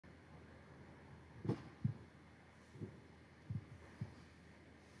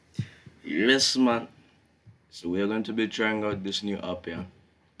Yes, man. So we're going to be trying out this new app, yeah.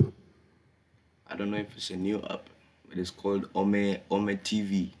 I don't know if it's a new app, but it's called Ome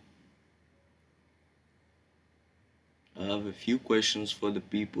TV. I have a few questions for the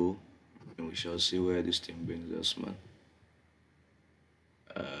people, and we shall see where this thing brings us, man.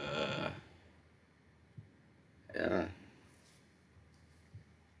 Yeah.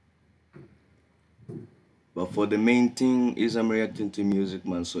 But for the main thing is I'm reacting to music,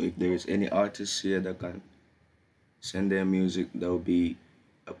 man. So if there is any artists here that can send their music, that would be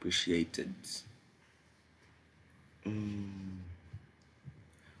appreciated.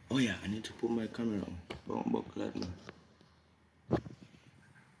 Oh yeah, I need to put my camera on. Man.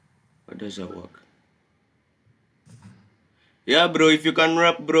 How does that work? Yeah, bro, if you can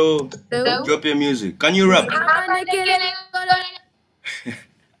rap, bro, drop your music. Can you rap?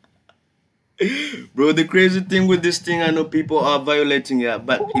 Bro, the crazy thing with this thing, I know people are violating it,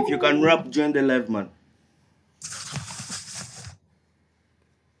 but if you can rap, join the live, man.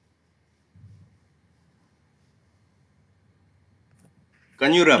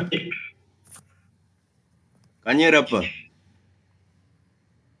 Can you rap? Kan je rappen?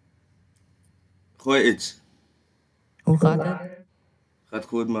 Gooi iets. Hoe gaat het? Gaat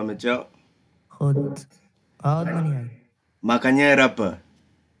goed, man, met jou? Goed. Houdt me niet uit. Maar kan jij rappen?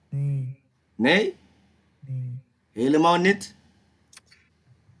 Nee. Nee? Nee. Helemaal niet?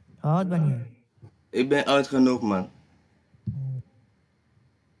 Houdt me niet uit. Ik ben oud genoeg, man.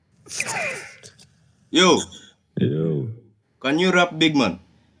 Yo. Yo. Kan je rap, big man?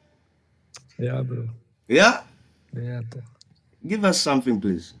 Ja, bro. Ja? Ja, toch. Give us something,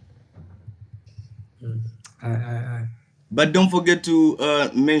 please. Ai. But don't forget to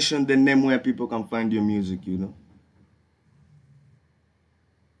mention the name where people can find your music, you know?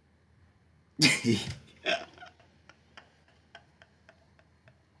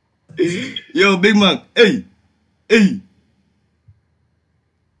 Yo, big man. Hey.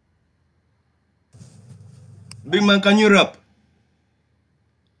 Big man, can you rap?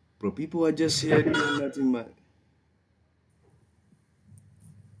 Bro, people are just here doing nothing, man.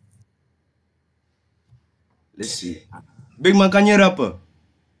 Let's see. Big man, can you rap?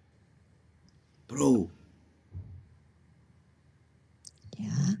 Bro.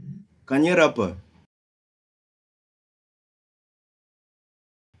 Ja. Kan je rappen?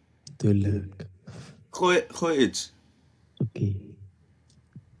 Tuurlijk. Gooi iets. Oké.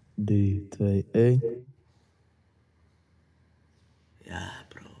 3, 2, 1. Ja,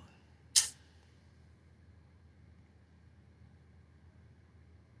 bro.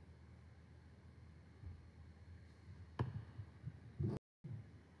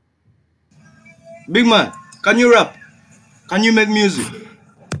 Big man, can you rap? Can you make music?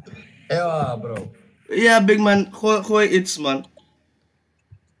 Ja, bro. Ja, big man, gooi iets, man.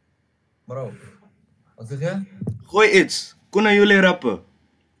 Bro, wat zeg je? Gooi iets. Kunnen jullie rappen?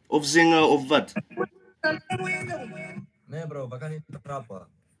 Of zingen of wat? Nee, bro, we gaan niet rappen.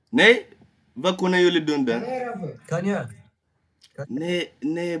 Nee? Wat kunnen jullie doen dan? Kan je?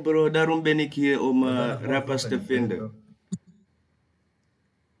 Nee, bro, daarom ben ik hier om rappers te vinden.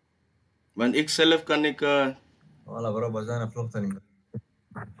 Want ik zelf kan ik... Voilà, bro, we zijn een vluchteling.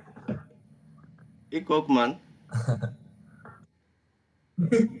 Ik ook, man.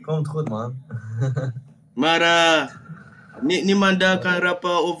 Komt goed, man. Maar niemand daar kan rappen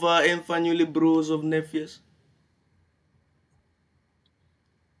over een van jullie broers of neefjes?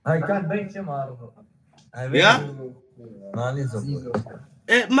 Hij kan een beetje, maar... Hij weet Ja? niet. Maar niet zo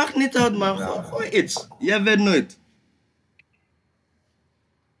goed. Mag niet uit, man. Gooi iets. Jij weet nooit.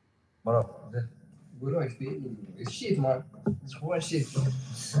 Bro, zeg. Bro, ik weet niet. Shit, man. Het is gewoon shit.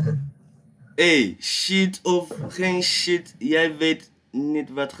 Hey, shit of geen shit. Jij weet niet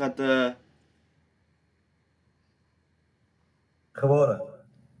wat gaat... Geboren.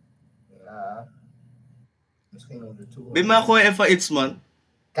 Ja. Misschien op de tour. Bij mij gooi even iets, man.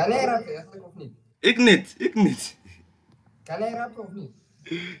 Kan hij rappen eigenlijk of niet? Ik niet. Kan hij rappen of niet?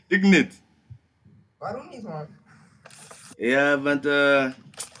 Ik niet. Waarom niet, man? Ja, want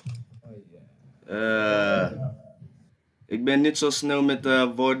ik ben niet zo snel met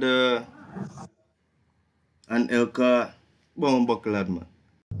woorden aan elkaar. Bon, bakkelaar, man.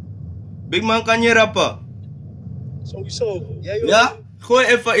 Big man, kan je rappen? Sowieso. Jij ook? Ja? Gooi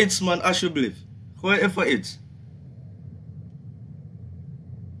even iets, man, alsjeblieft. Gooi even iets.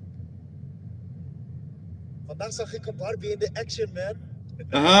 Vandaag zag ik een Barbie in de action, man.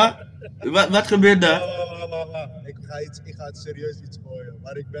 Aha. Wat gebeurt daar? Wacht. Ik ga het serieus iets gooien.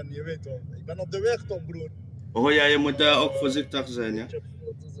 Maar ik ben, je weet toch, ik ben op de weg, Tom, broer. Oh ja, je moet daar ook voorzichtig zijn, ja?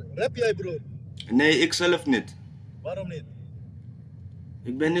 Rap jij, broer? Nee, ik zelf niet. Waarom niet?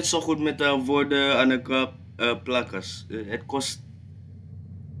 Ik ben niet zo goed met woorden aan elkaar plakkers. Het kost...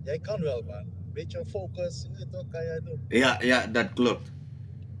 Jij kan wel, man. Beetje focus, dat kan jij doen. Ja, dat klopt.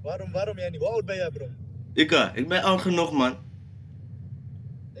 Waarom jij niet? Hoe oud ben jij, bro? Ik ben oud genoeg, man.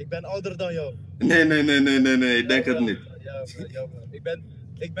 Ik ben ouder dan jou. Nee, ik denk het niet. Ja.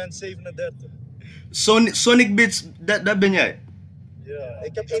 Ik ben 37. Sonic Beats, dat ben jij? Ja,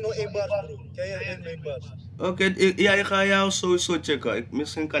 ik heb 101 bars, bro. Ken je 101 bars? Oké, ik ga jou sowieso checken.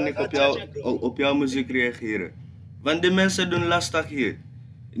 Misschien kan ik op jouw muziek reageren. Want de mensen doen lastig hier.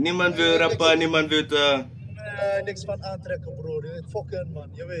 Niemand wil rappen, niemand wil... Niks van aantrekken, bro. Je weet, fucking, man.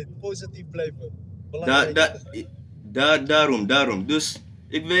 Je weet, positief blijven. Daarom. Dus,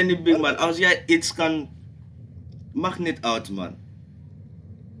 ik weet niet, Big Man. Als jij iets kan... Mag niet uit, man.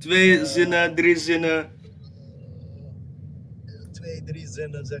 2 zinnen, 3 zinnen. 2, 3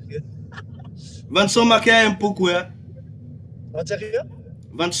 zinnen, zeg je. Want zo mag jij een pokoe, ja? Wat zeg je?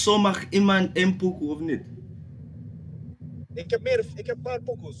 Want zo mag iemand een pokoe, of niet? Ik heb een paar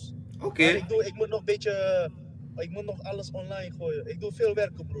pokoes. Oké. Ik moet nog een beetje... Ik moet nog alles online gooien. Ik doe veel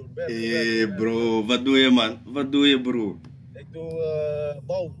werken, broer. Bro. Wat doe je, man? Wat doe je, broer? Ik doe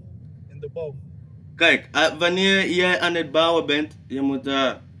bouw. In de bouw. Kijk, wanneer jij aan het bouwen bent, je moet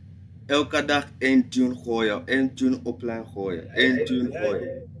elke dag 1 tune gooien. 1 tune offline gooien. 1 tune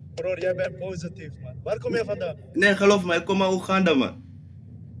gooien. Broer, jij bent positief, man. Waar kom jij vandaan? Nee, geloof me, ik kom uit Oeganda, man.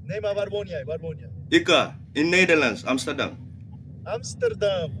 Nee, maar waar woon jij? Ik, in Nederlands, Amsterdam.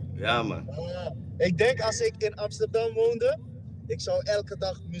 Amsterdam. Ja, man. Ik denk als ik in Amsterdam woonde, ik zou elke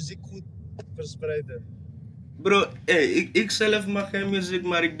dag muziek goed verspreiden. Bro, ik zelf mag geen muziek,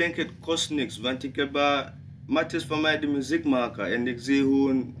 maar ik denk het kost niks. Want ik heb matjes van mij die muziek maken. En ik zie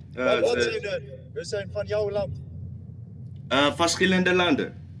hoe... Wat zijn er? We zijn van jouw land. Verschillende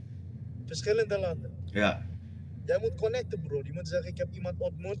landen. Verschillende landen. Ja. Jij moet connecten, bro. Je moet zeggen, ik heb iemand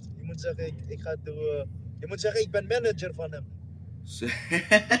ontmoet. Je moet zeggen, ik ga doen... Je moet zeggen, ik ben manager van hem.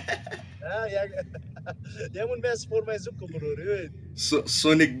 Ja, jij moet mensen voor mij zoeken, broer. Je weet.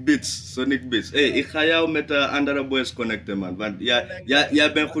 Sonic Beats. Hey, ik ga jou met andere boys connecten, man. Want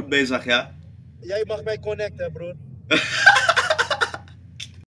jij bent goed bezig, ja? Jij mag mij connecten, broer.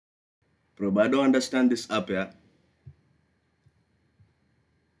 Bro, but I don't understand this app, yeah?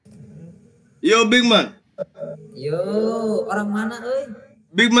 Yo, big man. Yo, orang mana, euy?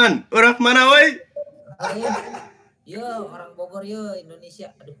 Big man, orang mana, woy? Yo, orang Bogor, yo,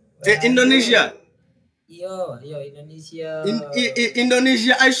 Indonesia. Aduh. Indonesia. Yo, Indonesia.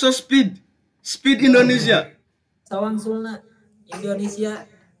 Indonesia, I saw speed. Speed Indonesia. Sawang Sulna, Indonesia.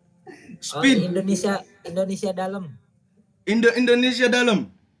 Speed. Indonesia dalam. Indonesia dalam.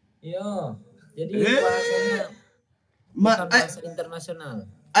 Yo, jadi bahasanya bukan bahasa internasional.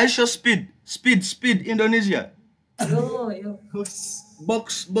 I saw speed Indonesia. Yo.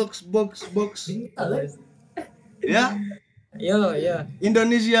 Box. Ya? Yo.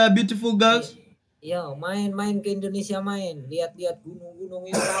 Indonesia beautiful girls. Yo, main ke Indonesia main. Lihat gunung-gunung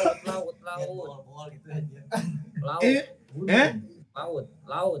itu laut.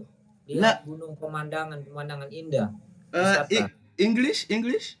 Laut. Lihat gunung pemandangan indah. English?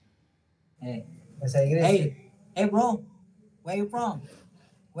 Bahasa Inggris. Hey bro, where are you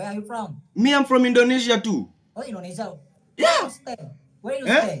from? Me, I'm from Indonesia too. Oh, Indonesia. Yeah. Where you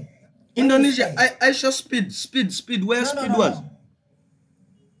stay? Indonesia. I saw speed. Where speed was?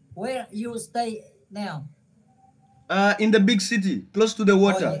 Where you stay now? In the big city, close to the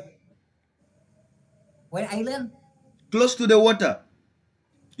water. Oh, yeah. Where island? Close to the water.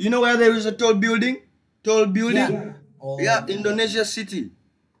 You know where there is a tall building? Yeah. Oh. Yeah, Indonesia city.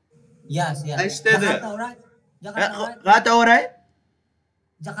 Yes. I stay there. Jakarta, right? Jakarta, right? Rata, alright?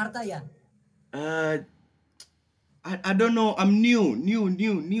 Jakarta, yeah. I don't know. I'm new.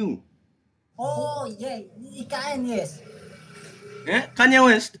 Oh, yeah. IKN, yes. Kanye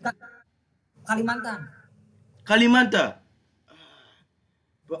West? Kalimantan.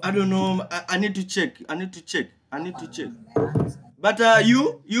 But I don't know. I need to check. But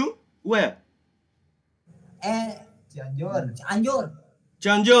you? Where?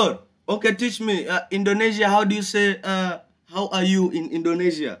 Cianjur. Okay, teach me. Indonesia, how do you say, how are you in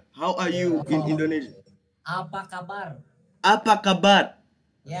Indonesia? Indonesia? Apa kabar?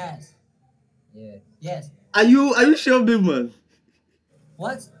 Yes. Are you sure, big man?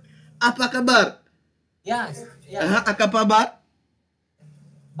 What? Apa kabar? Yes. Apa kabar?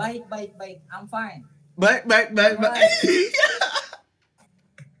 Baik. I'm fine. Baik.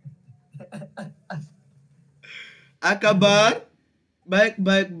 Akabar? Baik.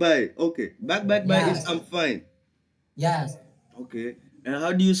 Okay. Baik is I'm fine. Yes. Okay. And how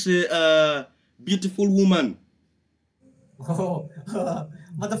do you say beautiful woman? Oh,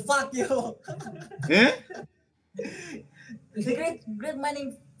 what the fuck, yo? Eh? The great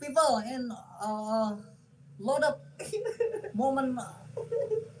many people and lot of woman.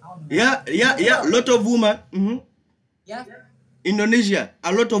 Yeah. Lot of women. Mm-hmm. Yeah, Indonesia,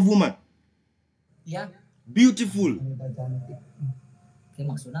 a lot of women. yeah. Beautiful. Cái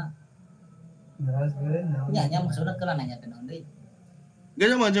maksudnya, ya maksudnya keren nanya tenang deh.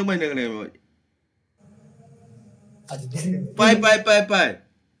 Gaya macam mana kena? Bye.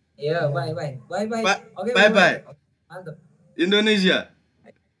 Iya, bye. Oke, Bye. mantap. Indonesia.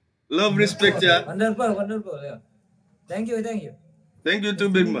 Love, respect ya. Wonderful. Ya. Thank you. Thank you too,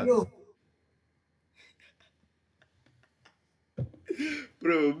 big man.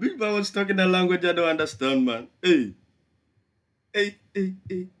 Bro, Big Man was talking a language I don't understand, man. Hey. If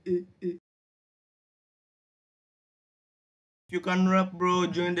you can rap, bro,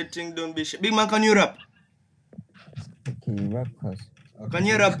 join the thing, don't be shy. Big Man, can you rap? Can you rap, cuz? Can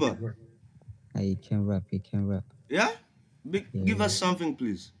you rap? He can rap. Yeah? Yeah. Give us something,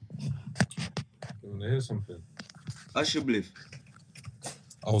 please. You want to hear something? I should believe.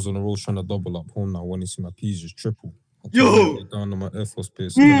 I was on the road trying to double up home now. When you see my P's just triple. Yo! Down on my Air Force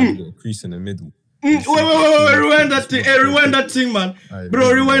pace, and I got a crease in the middle. Wait, rewind that thing. Hey, rewind that thing, man.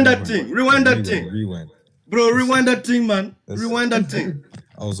 Bro, rewind that thing. Rewind that thing. Bro, rewind that thing, man. Rewind that thing.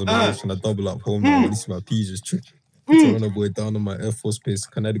 I was on the road trying to double up home now. When you see my P's just triple. Trying to boy down on my Air Force pace,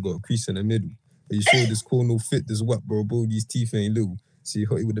 Canada got a crease in the middle. Are you sure this corner fit this whack, bro? These teeth ain't little. See,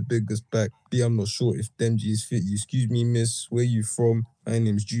 hotty with the biggest back. B, I'm not sure if them G's fit you. Excuse me, miss, where you from? My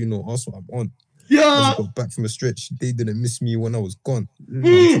name's Juno, ask what I'm on. Yeah. I just got back from a stretch. They didn't miss me when I was gone. I'm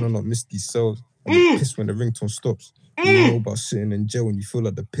trying to not miss these cells. I'm pissed when the ringtone stops. You know about sitting in jail when you feel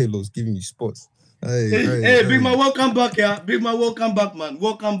like the pillow's giving you spots. Hey, Big Man, welcome back, yeah. Big Man, welcome back, man.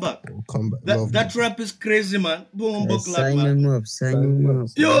 Welcome back. That rap is crazy, man. Boom, Sign him up.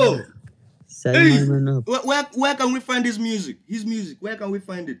 Yo! Sign him up. Where can we find his music? Where can we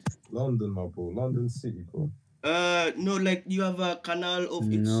find it? London, my bro. London City, bro. No, like you have a canal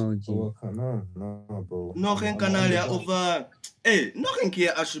of it. No, G. Oh, a canal? No, bro. Nog een kanaal, ja, of nog een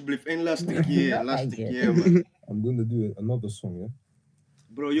keer alsjeblieft, en laatste keer, man. I'm gonna do another song, yeah?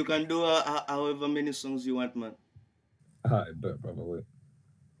 Bro, you can do however many songs you want, man. I bet, brother, wait.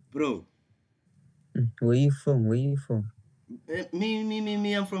 Bro. Where you from?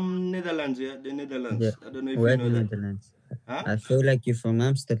 Me, I'm from Netherlands, yeah, the Netherlands. Yeah. I don't know if Where you know the that. Netherlands? Huh? I feel like you're from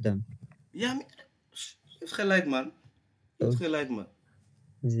Amsterdam. Yeah, it's gelijk, man. It's gelijk, man.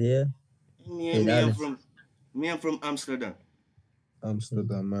 Yeah. Me, I'm from Amsterdam.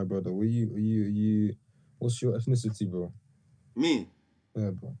 Amsterdam, my brother. Were you? What's your ethnicity, bro? Me?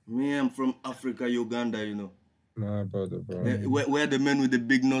 Yeah, bro. Me, I'm from Africa, Uganda, you know. My brother, bro. Where the men with the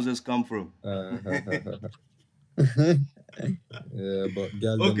big noses come from. Yeah, but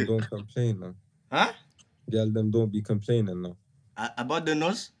gal them don't complain now. Huh? Gal them don't be complaining now. About the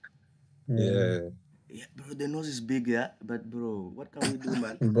nose? Yeah. Yeah, bro, the nose is big, yeah. But bro, what can we do,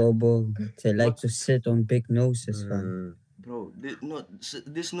 man? Bro, they like to sit on big noses, man. Bro,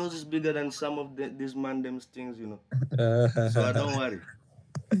 this nose is bigger than some of these them's things, you know. So I don't worry.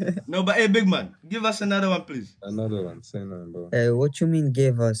 No, but hey, big man, give us another one, please. Another one, say none, bro. What you mean,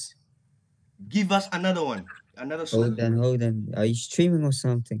 give us? Give us another one. Another song. Hold on. Are you streaming or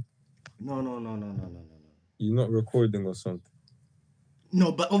something? No. You're not recording or something?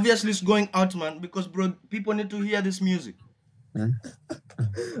 No, but obviously it's going out, man, because, bro, people need to hear this music. Huh?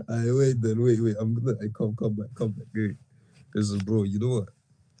 Wait. I'm gonna come back. Good. Because, bro, you know what?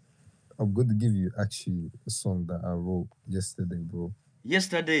 I'm gonna give you actually a song that I wrote yesterday, bro.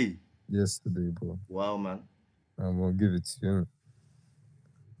 Yesterday, bro. Wow, man. I'm gonna give it to you.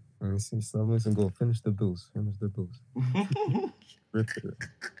 Let me see. Stop listening. Go finish the bills. Rip it.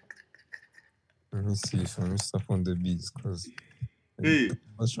 Let me see. So let me stop on the beats, cause. Hey,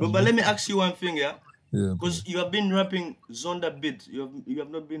 but let me ask you one thing, yeah. Yeah. Because you have been rapping Zonda beat. You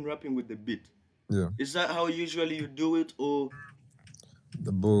have not been rapping with the beat. Yeah. Is that how usually you do it, or?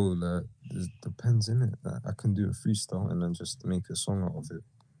 The bro, like, it depends, innit? Like, I can do a freestyle and then just make a song out of it.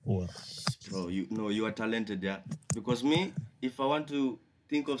 Or... Bro, you are talented, yeah. Because me, if I want to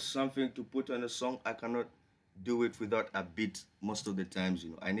think of something to put on a song, I cannot do it without a beat most of the times,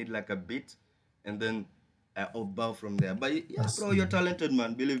 you know. I need like a beat, and then I'll bow from there. But yeah, bro, you're talented,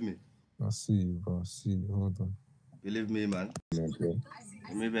 man. Believe me. I see you, bro. Hold on. Believe me, man. Yeah, bro.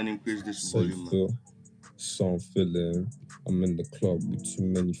 Maybe I increase this volume, man. So I'm feeling. I'm in the club with too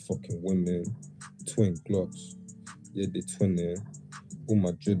many fucking women. Twin Glocks. Yeah, they twinning. All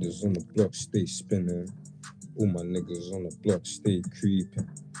my dridders on the block stay spinning. All my niggas on the block stay creeping.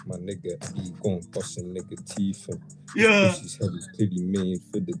 My nigga be gon' bustin' nigga teeth and Yeah. pussy's head is clearly made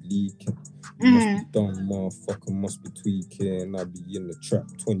for the leaking. You must be dumb, motherfucker, must be tweaking. I be in the trap,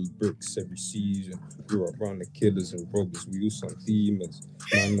 20 bricks every season. Grew up around the killers and robbers, we all some demons.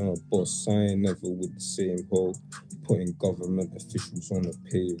 Man, I'm a boss, I ain't never with the same hoe. Putting government officials on the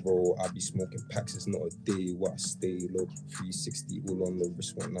payroll. I be smoking packs, it's not a day where I stay low. 360 all on the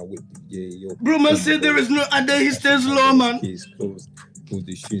wrist when I with the yayo. Bro, man said there is no other, he stays low, man. Case closed. All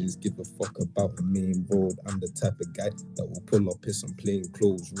the shooters give a fuck about the main road. I'm the type of guy that will pull up in some plain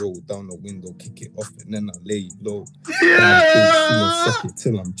clothes, roll down the window, kick it off, and then I lay low. Yeah. Suck it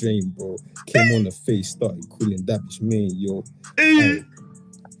till I'm drained, bro. Came on the face, started calling that bitch me, yo. Hey.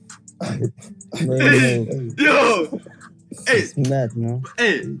 Yo. Hey. It's mad, no?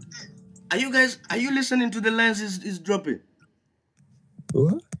 Hey. Are you listening to the lines is dropping?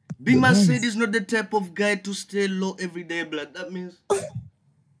 What? Big man said he's not the type of guy to stay low every day, blood. That means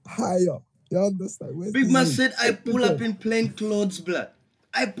higher. You understand? Where's Big the man zinc? said I pull up in plain clothes, blood.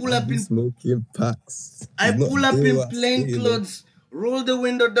 I pull up in smoking packs. I Not pull up there in where I plain stay, clothes, roll the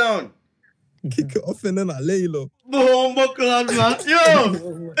window down. Kick it off and then I lay low. Boom, class, man.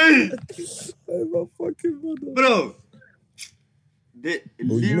 Yo, hey, Hey, my fucking brother. bro. The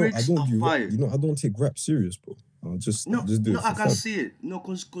Bro, lyrics I don't are do fire. I don't take rap serious, bro. I'll just do it for I can fun. see it. No,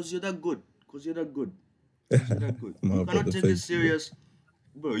 cause you're that good. Cause you're that good. You're that good. My You cannot brother, take thank it you, serious,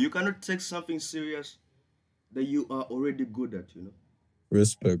 bro. You cannot take something serious that you are already good at. You know.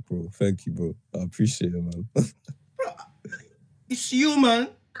 Respect, bro. Thank you, bro. I appreciate it, man. Bro, it's you, man.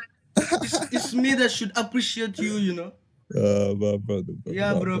 It's me that should appreciate you. You know. My brother, bro.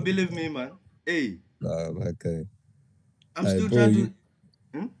 Yeah, my bro. brother. Believe me, man. Hey. Okay. I'm Hey, still bro, trying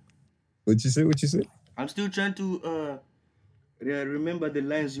to. What you say? I'm still trying to remember the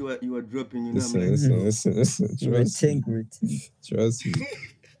lines you are dropping. You know, Listen. Trust me. Rethink. Trust me.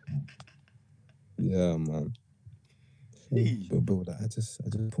 Yeah, man. Hey. But bro, like, I just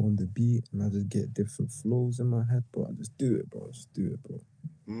put on the beat and I just get different flows in my head, bro. I just do it, bro.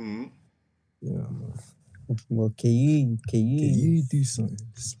 Mm-hmm. Yeah, man. Well, can you do something?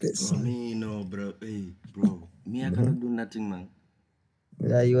 Spit Bro, something. me no, bro. Hey, bro. Me, I cannot do nothing, man.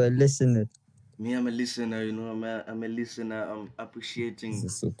 Yeah, you are listening. Me, I'm a listener. You know, I'm a listener. I'm appreciating. He's a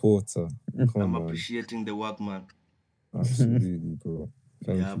supporter. I'm appreciating the work, man. Absolutely, bro.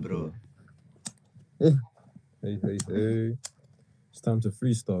 Thank Yeah, you, bro. Hey. It's time to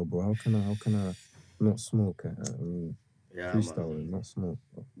freestyle, bro. How can I not smoke? Yeah, freestyle man. and not smoke,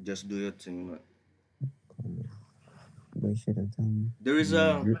 bro. Just do your thing, man. They should have done. There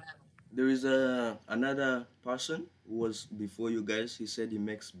is another person who was before you guys. He said he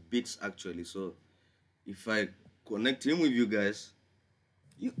makes beats actually. So if I connect him with you guys,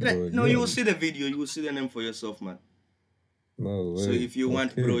 you will see the video. You will see the name for yourself, man. No way. So if you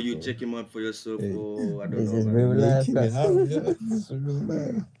want, bro, you bro. check him out for yourself. Hey. Oh, I don't This know. is man. real life. Making it out, yeah. This is real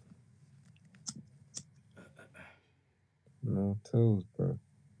life. No toes, bro.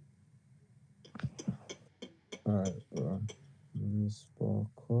 Alright, bro. Let me spark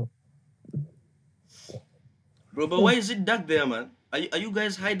up. Bro, but why is it dark there, man? Are you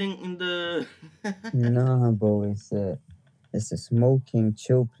guys hiding in the? Nah, bro, it's a smoking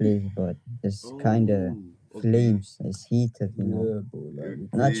chill place, but it's kind of flames. It's heated, you know. Yeah, bro.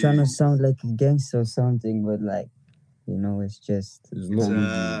 Like, Not trying to sound like a gangster or something, but like, you know, it's just it's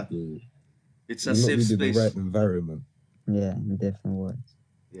not really it's a safe space. The right environment. yeah, in different words.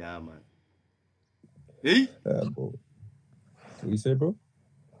 Yeah, man. Hey? Yeah, bro. What you say, bro?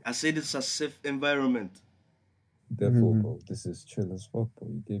 I said it's a safe environment. Therefore, bro, this is chill as fuck, bro.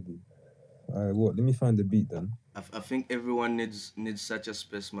 You gave me. Alright, what? Let me find the beat then. I think everyone needs such a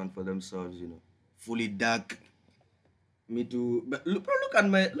space, man, for themselves, you know. Fully dark. Me too. But look at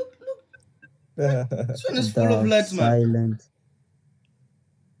my look. This one is full of lights, man. Silent.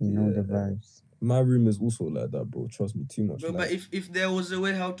 You know the vibes. My room is also like that, bro. Trust me, too much. Bro, but if there was a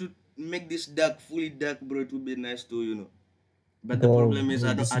way how to make this dark, fully dark, bro, it would be nice too, you know. But the problem is,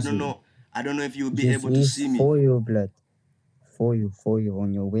 I don't know. I don't know if you'll be able to see me. For you, blood. For you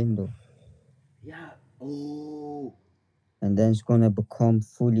on your window. Yeah. Oh. And then it's gonna become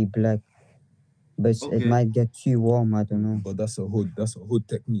fully black. But it might get too warm, I don't know. But that's a hood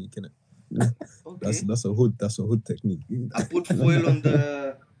technique, innit? Okay. That's a hood technique. I put foil on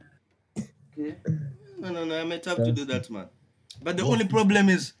the. Okay. No, I might have to do that, man. But the only problem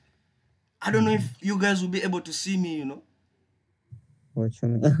is, I don't know if you guys will be able to see me, you know. What you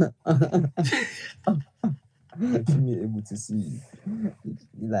mean? What you mean able to see?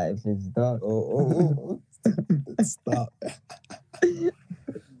 Like if it's dark. Oh. Stop. Hey,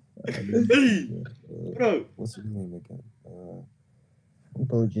 bro. What's your name again?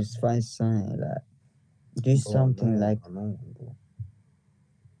 Bro, just find something like do something like I know, bro.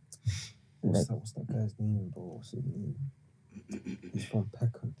 What's that guy's name, bro? What's his name? He's from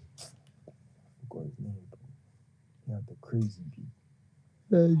Peckham. I forgot his name, bro. He had the crazy beat.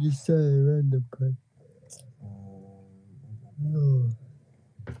 I just say random guy. No.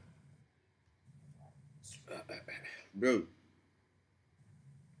 Bro.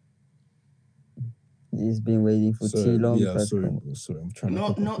 He's been waiting for too long. Yeah, sorry, bro. Sorry, I'm trying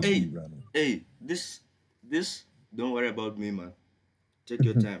to pick up the beat right now. Hey, this, don't worry about me, man. Take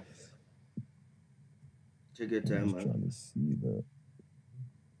your time. Take your time, man. Trying to see that.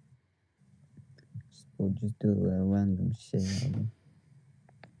 Or just do a random shit.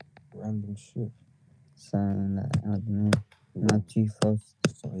 Random shit. Something like, I don't know. Not too fast.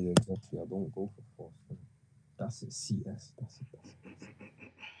 So, yeah, exactly. I don't go for fast. Man. That's it. CS. That's it.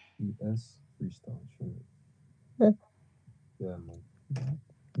 CS freestyle. Sure. Yeah, man.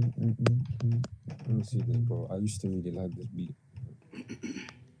 Let me see this, bro. I used to really like this beat.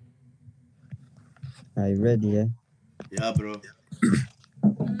 Are you ready, yeah? Yeah, bro.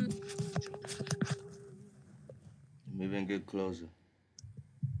 Maybe I can get closer.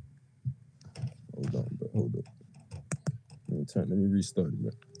 Hold on, bro. Hold up. Let me restart it,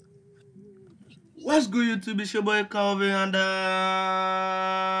 man. What's good, YouTube? It's your boy Calvin and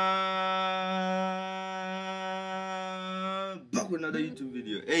back with another YouTube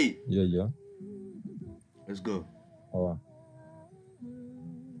video. Hey. Yeah. Let's go. Alright.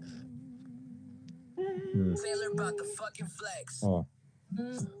 About the fucking flex. All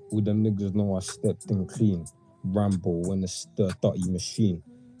them niggas know I stepped in clean. Rambo in a dirty machine.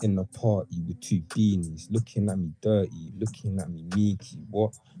 In the party with two beanies. Looking at me dirty. Looking at me meaky.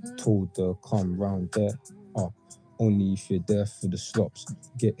 What? Told her come round there. Only if you're there for the slops.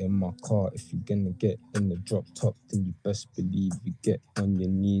 Get in my car. If you're gonna get in the drop top, then you best believe you get on your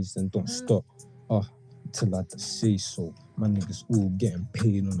knees and don't stop. Till I say so. My niggas all getting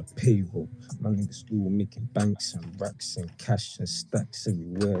paid on the payroll. My niggas all making banks and racks and cash and stacks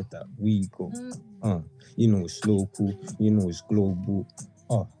everywhere that we go. You know it's local, you know it's global.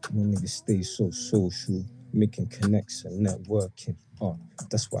 My niggas stay so social, making connects and networking.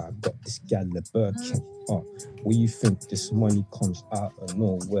 That's why I got this gal Birkin. Where you think this money comes out of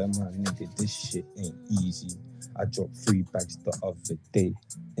nowhere, my nigga, this shit ain't easy. I dropped 3 bags the other day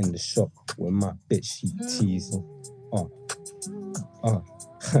in the shop with my bitch, she teasing.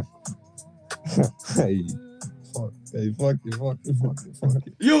 Hey, fuck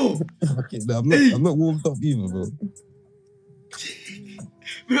it. Yo! Fuck it. I'm not warmed up either, bro.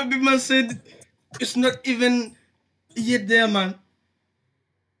 Bro, big man said it's not even yet there, man.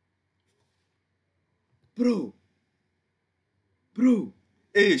 Bro.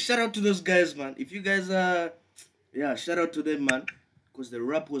 Hey, shout out to those guys, man. If you guys yeah, shout out to them, man. Because the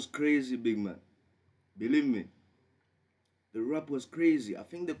rap was crazy, big man. Believe me. The rap was crazy. I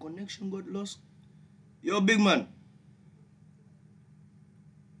think the connection got lost. Yo, big man.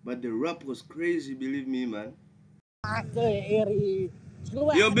 But the rap was crazy, believe me, man.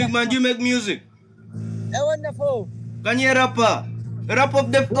 Yo, big man, you make music. Can you rap? Rap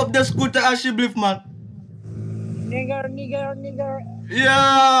of the scooter Ashibliff, man. Nigger.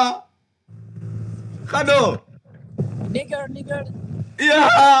 Yeah. Kado. Nigger.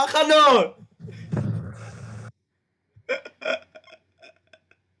 Yeah, Kado.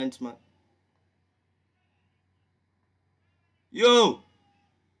 Thanks, man. Yo.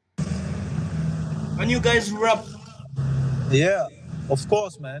 Can you guys rap? Yeah, of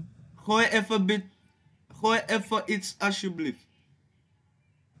course, man. Gooi even iets alsjeblieft.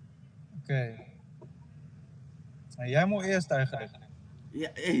 Oké. Jij moet eerst eigenlijk. Ja,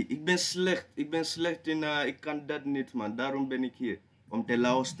 hey, ik ben slecht. Ik kan dat niet, man. Daarom ben ik hier. Om te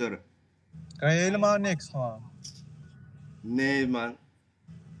luisteren. Kan je helemaal niks gewoon? Nee, man.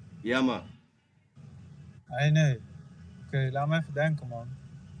 Ja, man. Nee. Oké, laat me even denken, man.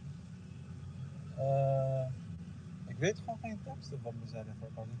 Ik weet gewoon geen teksten van mezelf,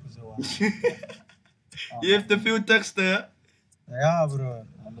 als ik er zo aan. Je hebt te veel teksten, hè? Ja, broer.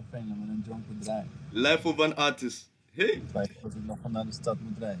 Aan de vinger met een jonko draai. Life of an artist. Hey. Ik twijfel of ik nog van naar de stad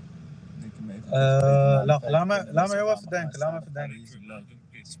moet rijden. Laat me heel even denken,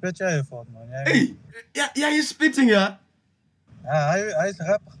 Spit jij even wat, man. Hey, ja, je is spitting, ja? Ja, hij is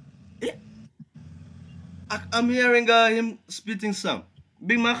rapper. Yeah. I'm hearing him spitting some.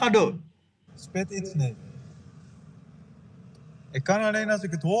 Big man, ga door. Spit iets niet. Ik kan alleen als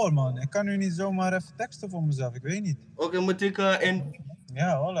ik het hoor, man. Ik kan nu niet zomaar even teksten voor mezelf, ik weet niet. Oké, moet ik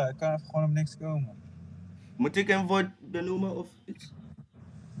Ja, hola, ik kan even gewoon op niks komen. Moet ik een woord benoemen of iets?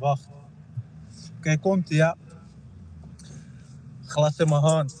 Wacht. Oké, komt-ie, ja. glas in mijn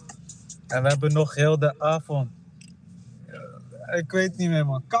hand. En we hebben nog heel de avond. Ik weet niet meer,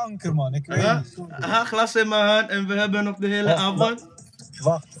 man. Kanker, man. Ik weet niet. Aha, glas in mijn hand en we hebben nog de hele avond.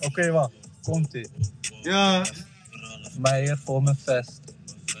 Wacht, oké. Komt-ie. Ja. Meijer voor mijn vest.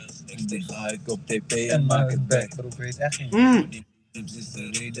 Ik ga op TP en maak het back. Bro, ik weet echt niet. Dit is de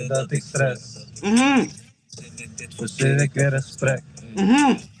reden dat ik stress. Verzin ik weer een gesprek.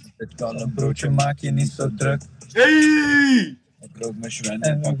 Het kan een broodje, maak je niet zo druk. Hey! Ik rook mijn Schwen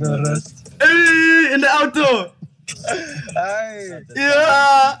en ook de rust. Hey! In de auto! Hey!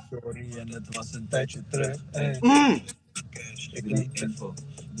 Ja! Sorry, en het was een tijdje terug. Hey. Ik doe info.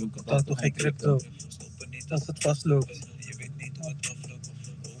 Doe ik dat toch geen crypto? Stoppen niet als het vastloopt. Je weet niet hoe het afloopt.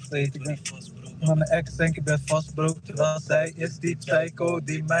 Weet ik niet. Van mijn ex denk ik ben vast brood. Terwijl zij is die psycho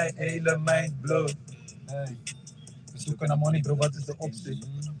die mij hele mind bloot. Hey. We zoeken naar money, bro. Wat is de optie?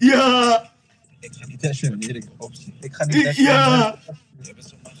 Ja! Ik ga niet dashen wanneer ik optie. Ik ga niet dashen. Ja!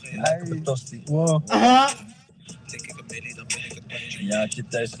 Hey. Wow. Aha! Ja, had je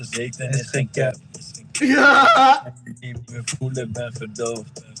thuis gezeten en is geen cap. Ja! En ik niet meer voelen, ben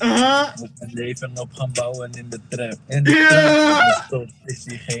verdoofd. Aha! Moet mijn leven op gaan bouwen in de trap. Ja! Stop, is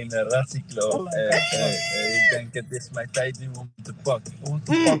die generatiekloof. Ik denk het is mijn tijd nu om te pakken.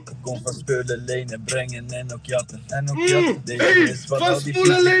 Kom van spullen lenen, brengen en ook jatten. Deze is wat al die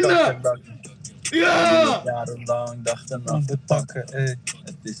spullen lenen! Ja! Jarenlang dachten af te pakken.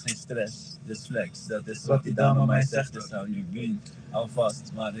 Het is geen stress, dus flex. Dat is wat die dame mij zegt, dus hou je wien. Hou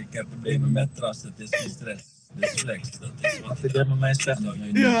vast, maar ik heb problemen met trust. Het is geen stress, dus flex. Dat is wat die dame mij zegt, hou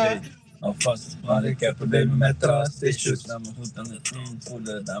je niet weet. Hou vast, maar ik heb problemen met trust issues. Laat me goed aan het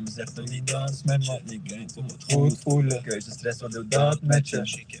voelen. Dame zegt er niet dans met me. Ik denk om het goed voelen. Keuzestress, wat doet dat met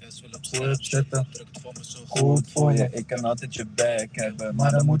je? Goed zitten. Goed voor je. Ik kan altijd je back hebben,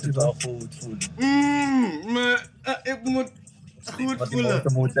 maar dan moet het wel goed voelen. Maar ik moet goed Want die voelen.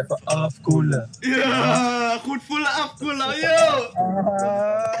 motor moet even afkoelen. Ja! Goed voelen, afkoelen, yo!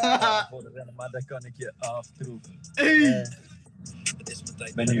 Voor de rennen, maar dan kan ik je aftroepen. Hey!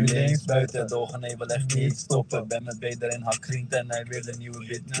 Ik ben nu links buiten, doorgaan, nee, wil echt niet stoppen. Ben met B erin, hak kringt en hij wil een nieuwe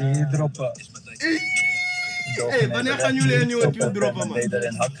beat droppen. Hey, wanneer gaan jullie een nieuwe tune droppen, man? Ben met B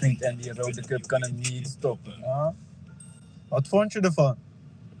erin, hak kringt en die rode cup kan hem niet stoppen. Wat vond je ervan?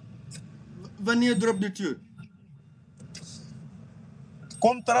 Wanneer drop de tune?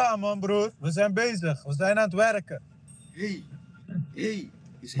 Komt eraan, man, broer. We zijn bezig. We zijn aan het werken. Hey,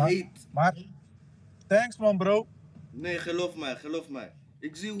 is heet. Maar, thanks, man, bro. Nee, geloof mij.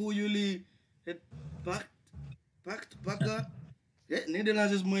 Ik zie hoe jullie het pakken. Ja,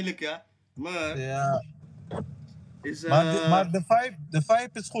 Nederlands is moeilijk, ja. Maar... Ja. Is, maar de vibe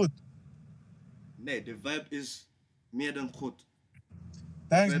is goed. Nee, de vibe is meer dan goed.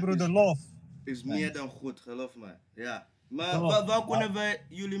 Thanks, broeder, love. Is meer dan goed, geloof mij. Ja. Maar Klopt. waar kunnen wij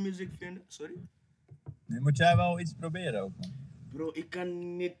jullie muziek vinden? Sorry? Nu moet jij wel iets proberen ook, man. Bro, ik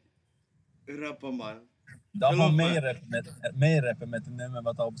kan niet rappen, man. Dan Geloof gewoon me. meerappen met een nummer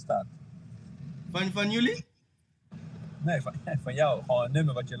wat al bestaat. Van jullie? Nee, van jou. Gewoon een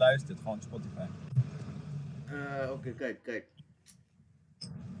nummer wat je luistert. Gewoon Spotify. Oké, kijk.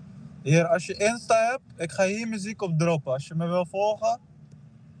 Hier, als je Insta hebt, ik ga hier muziek op droppen. Als je me wil volgen.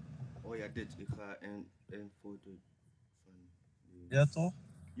 Oh ja, dit. Ik ga een foto van... Ja, toch?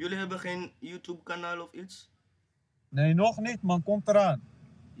 Jullie hebben geen YouTube-kanaal of iets? Nee, nog niet, man. Komt eraan.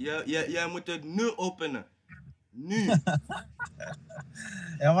 Jij moet het nu openen. Nu.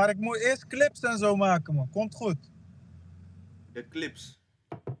 Ja, maar ik moet eerst clips en zo maken, man. Komt goed. De clips.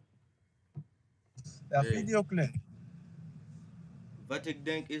 Ja, Nee. videoclip. Wat ik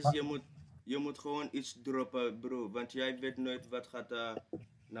denk is, je moet gewoon iets droppen, bro. Want jij weet nooit wat gaat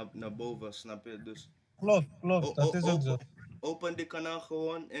naar boven, snap je? Dus Klopt. Dat is ook zo. open dit kanaal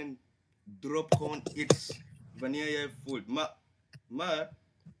gewoon en drop gewoon iets wanneer jij voelt. Maar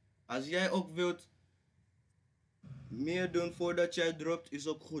als jij ook wilt meer doen voordat jij dropt, is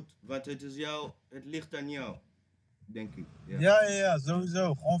ook goed. Want het ligt aan jou, denk ik. Ja,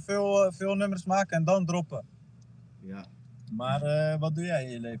 sowieso. Gewoon veel nummers maken en dan droppen. Ja. Maar wat doe jij in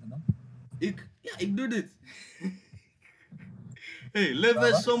je leven dan? Ik doe dit. Hey, leven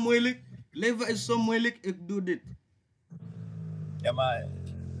is zo moeilijk. Leven is zo moeilijk, ik doe dit. Ja, maar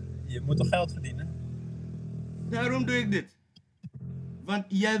je moet toch geld verdienen? Daarom doe ik dit. Want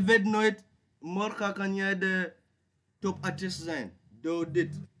jij weet nooit, morgen kan jij de topartiest zijn. Doe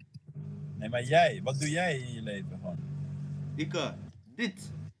dit. Nee, maar wat doe jij in je leven gewoon?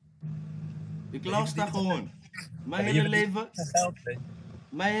 Dit. Ik luister gewoon. Mijn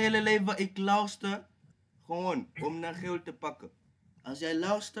hele leven, ik luister gewoon om naar geld te pakken. Als jij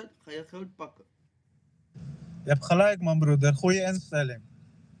luistert, ga je geld pakken. Je hebt gelijk, man, broeder. Goeie instelling.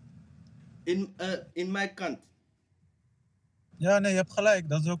 In mijn kant. Ja, nee, je hebt gelijk.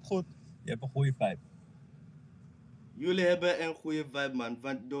 Dat is ook goed. Je hebt een goede vibe. Jullie hebben een goede vibe, man.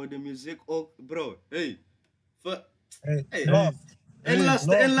 Want door de muziek ook, bro. Hey. Hey, Hey. love. Eén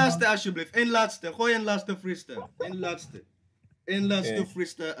Hey, laatste alsjeblieft. Eén laatste. Gooi een laatste freestyle. Eén laatste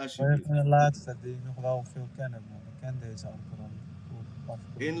freestyle alsjeblieft. Een laatste die ik nog wel veel kennen, man. Ik ken deze al vooral.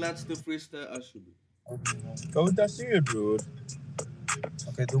 Eén laatste freestyle alsjeblieft. Go, dat zie je, broer.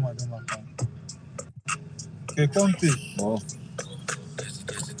 Oké, doe maar. Oké, komt-ie. Oh.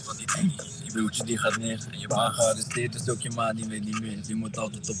 Je broertje die gaat neer en je baan gearresteerd, dus ook je ma die weet niet meer. Je moet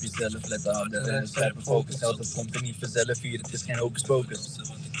altijd op jezelf letten, houden en scherpe focus. Dat komt er niet vanzelf hier, het is geen hocus pocus.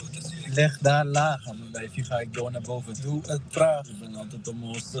 Leg daar laag. Aan mijn wijfje ga ik door naar boven. Doe het traag. Ik ben altijd om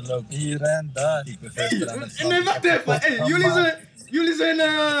mijn te lopen. Hier en daar. Ik ben verder aan het Nee, wacht even. Hey,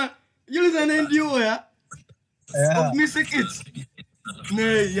 jullie zijn een duo, ja? Ja. Of mis ik iets?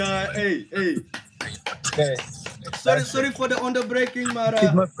 Nee, ja, hey. Oké. Sorry voor de onderbreking, maar...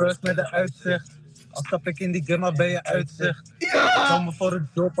 Keep me first met de uitzicht. Als stap ik in die game, ben je uitzicht. Ik kom me voor het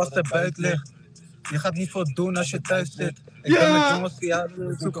job als er buiten ligt. Je gaat niet voor doen als je thuis zit. Ik ben met jongens die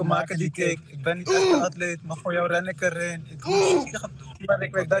zoeken maken die cake. Ik ben niet echt een atleet, maar voor jou ren ik erheen. Ik moet je gaan doen, maar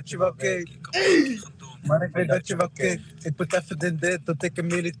ik weet dat je wel keek. Ik moet even dit tot ik een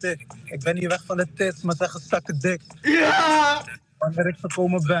militair. Ik ben niet weg van de tits, maar zeg een zakken dik. Ja! Wanneer ik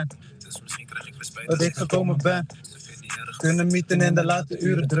gekomen ben. Dat ik gekomen ben. Kunnen mieten in de late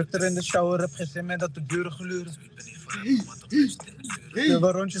uren. Druk er in de shower, heb geen zin meer dat de buren gluren. Hey.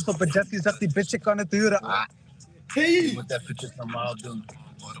 Wel rondjes op een jet, die zegt die bitch, je kan het huren. Ah. Je moet eventjes normaal doen.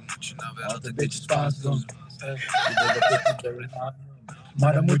 Waarom moet je nou weer altijd een beetje Spaans doen?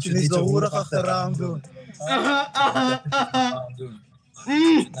 Maar dan moet je niet zo hoerig achteraan doen.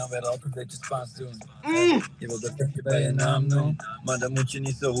 Nou weer altijd een beetje Spaans doen. Je wilt dat je bij je naam doen, maar dan moet je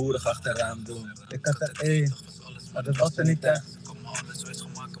niet zo hoerig achteraan doen. Ik had er één, maar dat was er niet echt.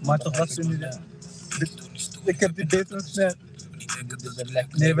 Maar toch was er niet echt. Ik heb die business net.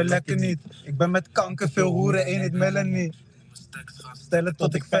 Nee, we lekker niet. Ik ben met kanker, veel hoeren, eenheid Melanie. Stel het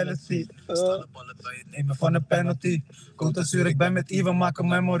tot ik vellen zie. Neem me van een penalty. Komt te zuur, ik ben met Ivan, maken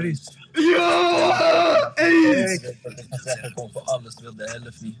memories. Ja! Hey! Ik ga zeggen, kom voor alles, wil de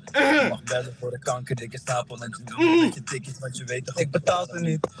helft niet. Je mag bellen voor de kanker, dikke stapel en je doet met je tikjes, want je weet toch. Ik betaal ze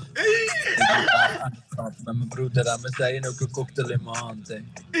niet. Ik ben met mijn broeder aan mijn zij en ook een cocktail in mijn hand. Hey.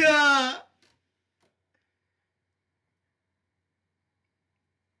 Ja!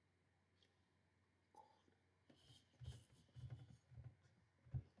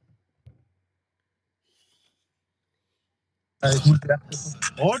 Ik moet echt...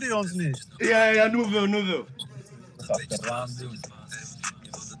 Hoorde je ons niet? Ja, nu veel. Ga ik de raam doen.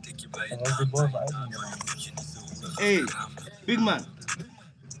 Hey, big man.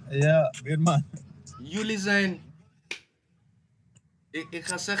 Ja, weer man. Jullie zijn... Ik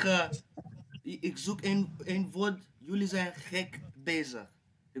ga zeggen... Ik zoek een woord. Jullie zijn gek bezig.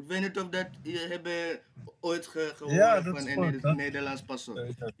 Ik weet niet of dat je hebben ooit gehoord van een Nederlands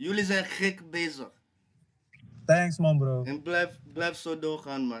persoon. Jullie zijn gek bezig. Thanks man, bro. En blijf zo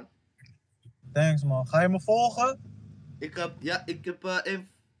doorgaan, man. Thanks man. Ga je me volgen? Ik heb een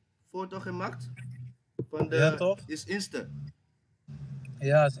foto gemaakt. Van de... Ja, toch? Is Insta.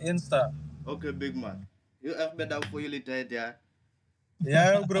 Ja, is Insta. Oké, big man. Heel erg bedankt voor jullie tijd, ja.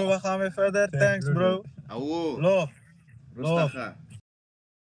 Jij ook, bro. We gaan weer verder. Thanks, bro. Awo. Love. Rustig aan.